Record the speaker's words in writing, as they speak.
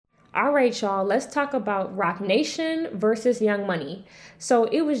All right, y'all, let's talk about Roc Nation versus Young Money. So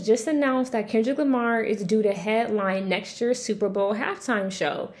it was just announced that Kendrick Lamar is due to headline next year's Super Bowl halftime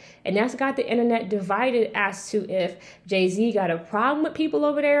show. And that's got the internet divided as to if Jay-Z got a problem with people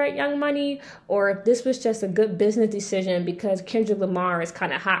over there at Young Money or if this was just a good business decision because Kendrick Lamar is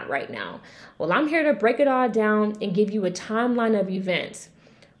kind of hot right now. Well, I'm here to break it all down and give you a timeline of events.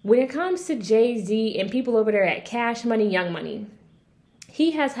 When it comes to Jay-Z and people over there at Cash Money, Young Money,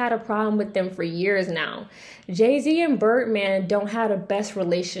 he has had a problem with them for years now. Jay-Z and Birdman don't have the best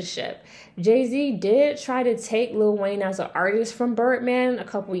relationship. Jay-Z did try to take Lil Wayne as an artist from Birdman a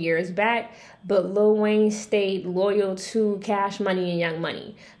couple years back, but Lil Wayne stayed loyal to Cash Money and Young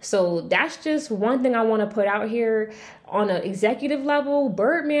Money. So that's just one thing I want to put out here. On an executive level,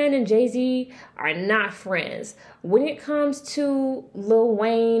 Birdman and Jay-Z are not friends. When it comes to Lil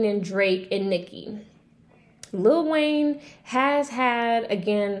Wayne and Drake and Nicki, Lil Wayne has had,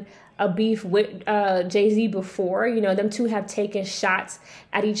 again, a beef with Jay-Z before. You know, them two have taken shots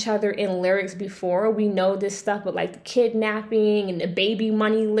at each other in lyrics before. We know this stuff with like the kidnapping and the baby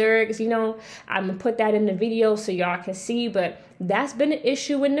money lyrics. You know, I'm going to put that in the video so y'all can see, but that's been an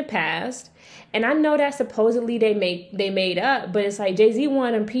issue in the past. And I know that supposedly they made up, but it's like Jay-Z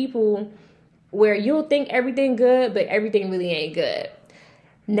one of them people where you'll think everything good, but everything really ain't good.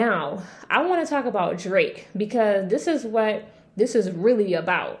 Now, I want to talk about Drake because this is what this is really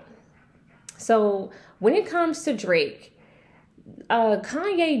about. So when it comes to Drake,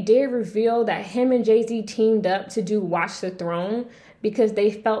 Kanye did reveal that him and Jay-Z teamed up to do Watch the Throne because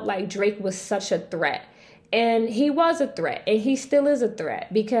they felt like Drake was such a threat. And he was a threat, and he still is a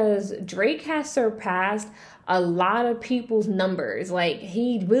threat because Drake has surpassed a lot of people's numbers. Like,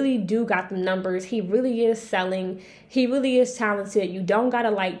 he really do got the numbers. He really is selling. He really is talented. You don't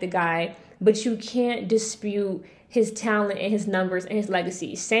gotta like the guy, but you can't dispute his talent and his numbers and his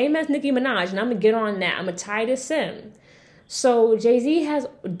legacy. Same as Nicki Minaj, and I'm gonna get on that. I'm gonna tie this in. So Jay-Z has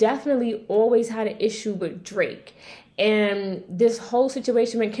definitely always had an issue with Drake. And this whole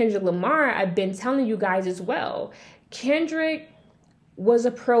situation with Kendrick Lamar, I've been telling you guys as well. Kendrick was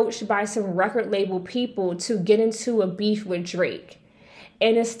approached by some record label people to get into a beef with Drake.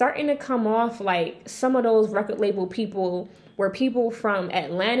 And it's starting to come off like some of those record label people were people from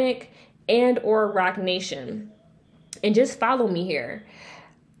Atlantic and or Roc Nation. And just follow me here.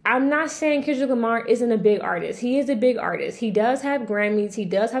 I'm not saying Kendrick Lamar isn't a big artist. He is a big artist. He does have Grammys. He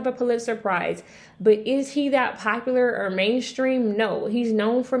does have a Pulitzer Prize. But is he that popular or mainstream? No. He's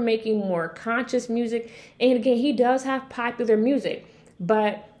known for making more conscious music. And again, he does have popular music.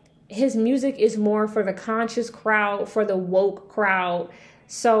 But his music is more for the conscious crowd, for the woke crowd.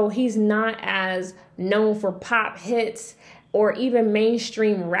 So he's not as known for pop hits or even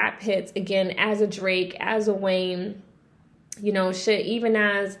mainstream rap hits, again, as a Drake, as a Wayne. You know, shit, even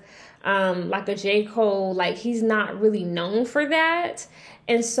as like a J. Cole, like he's not really known for that.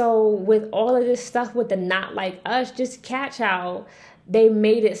 And so with all of this stuff with the Not Like Us, just catch how they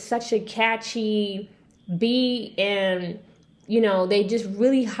made it such a catchy beat, and you know, they just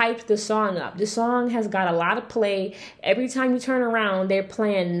really hyped the song up. The song has got a lot of play. Every time you turn around, they're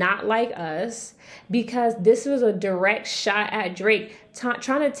playing Not Like Us because this was a direct shot at Drake, trying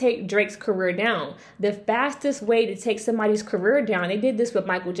to take Drake's career down. The fastest way to take somebody's career down, they did this with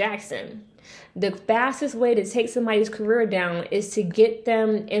Michael Jackson. The fastest way to take somebody's career down is to get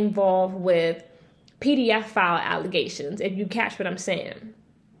them involved with PDF file allegations, if you catch what I'm saying.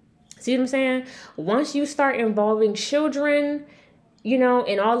 See what I'm saying? Once you start involving children, you know,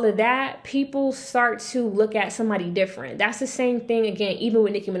 and all of that, people start to look at somebody different. That's the same thing, again, even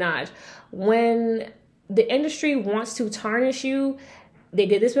with Nicki Minaj. When the industry wants to tarnish you, they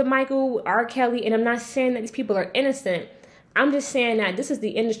did this with Michael, R. Kelly, and I'm not saying that these people are innocent. I'm just saying that this is the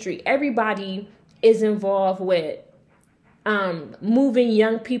industry. Everybody is involved with moving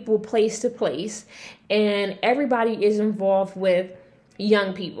young people place to place, and everybody is involved with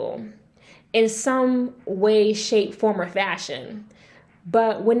young people in some way, shape, form, or fashion.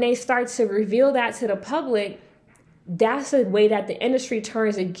 But when they start to reveal that to the public, that's a way that the industry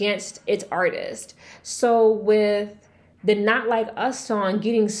turns against its artist. So with the Not Like Us song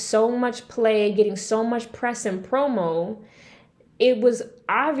getting so much play, getting so much press and promo, it was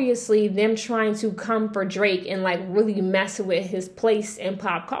obviously them trying to come for Drake and like really mess with his place in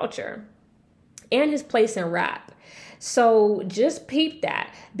pop culture and his place in rap. So just peep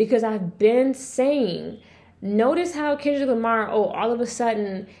that, because I've been saying, notice how Kendrick Lamar, all of a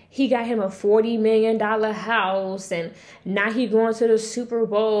sudden he got him a $40 million house, and now he going to the Super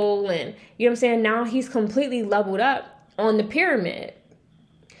Bowl, and you know what I'm saying? Now he's completely leveled up on the pyramid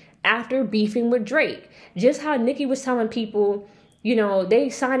after beefing with Drake. Just how Nicki was telling people they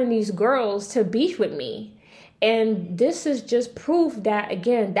signing these girls to beef with me. And this is just proof that,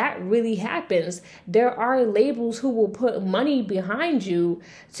 again, that really happens. There are labels who will put money behind you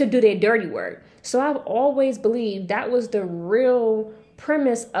to do their dirty work. So I've always believed that was the real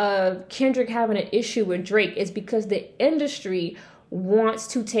premise of Kendrick having an issue with Drake, is because the industry wants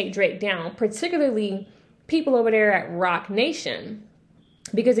to take Drake down, particularly people over there at Roc Nation.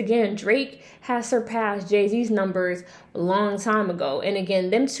 Because again, Drake has surpassed Jay-Z's numbers a long time ago. And again,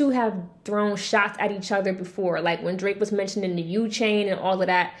 them two have thrown shots at each other before. Like when Drake was mentioning the U-chain and all of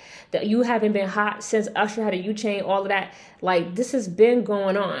that, that you haven't been hot since Usher had a U-chain, all of that. Like, this has been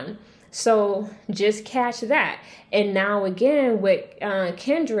going on. So just catch that. And now again with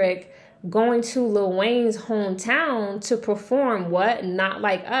Kendrick going to Lil Wayne's hometown to perform what? Not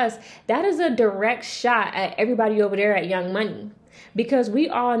Like Us. That is a direct shot at everybody over there at Young Money. Because we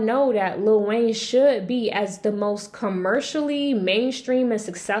all know that Lil Wayne should be, as the most commercially mainstream and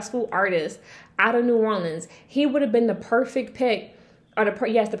successful artist out of New Orleans, he would have been the perfect pick, or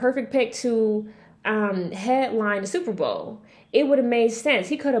the perfect pick to headline the Super Bowl. It would have made sense.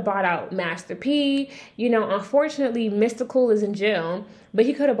 He could have bought out Master P. Unfortunately, Mystical is in jail, but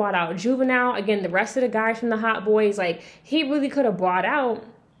he could have bought out Juvenile. Again, the rest of the guys from the Hot Boys, like, he really could have bought out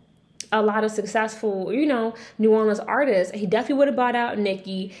a lot of successful, New Orleans artists. He definitely would have bought out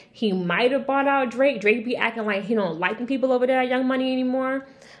Nicki. He might have bought out Drake. Drake be acting like he don't like people over there at Young Money anymore.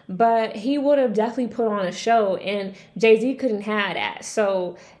 But he would have definitely put on a show, and Jay-Z couldn't have that.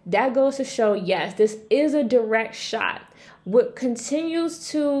 So that goes to show, yes, this is a direct shot. What continues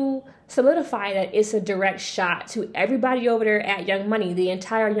to solidify that it's a direct shot to everybody over there at Young Money, the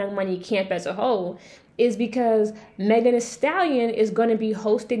entire Young Money camp as a whole, is because Megan Thee Stallion is going to be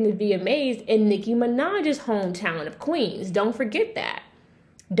hosting the VMAs in Nicki Minaj's hometown of Queens. Don't forget that.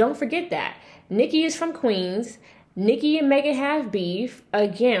 Nicki is from Queens. Nicki and Megan have beef.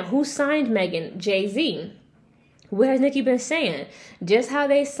 Again, who signed Megan? Jay-Z. What has Nicki been saying? Just how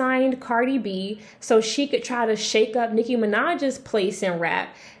they signed Cardi B so she could try to shake up Nicki Minaj's place in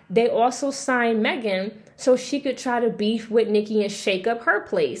rap, they also signed Megan so she could try to beef with Nicki and shake up her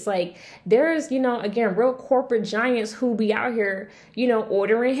place. Like, there's, again, real corporate giants who be out here,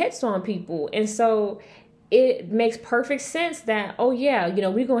 ordering hits on people. And so it makes perfect sense that, oh yeah,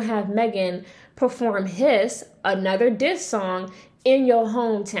 we're going to have Megan perform another diss song in your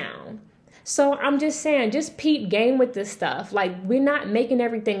hometown. So I'm just saying, just peep game with this stuff. Like, we're not making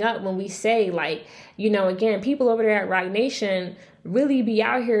everything up when we say, like, again, people over there at Roc Nation really be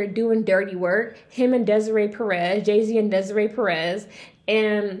out here doing dirty work. Him and Desiree Perez, Jay-Z and Desiree Perez.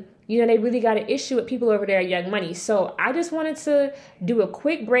 And, they really got an issue with people over there at Young Money. So I just wanted to do a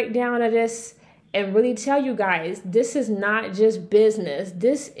quick breakdown of this and really tell you guys, this is not just business.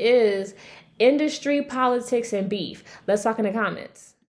 This is industry, politics, and beef. Let's talk in the comments.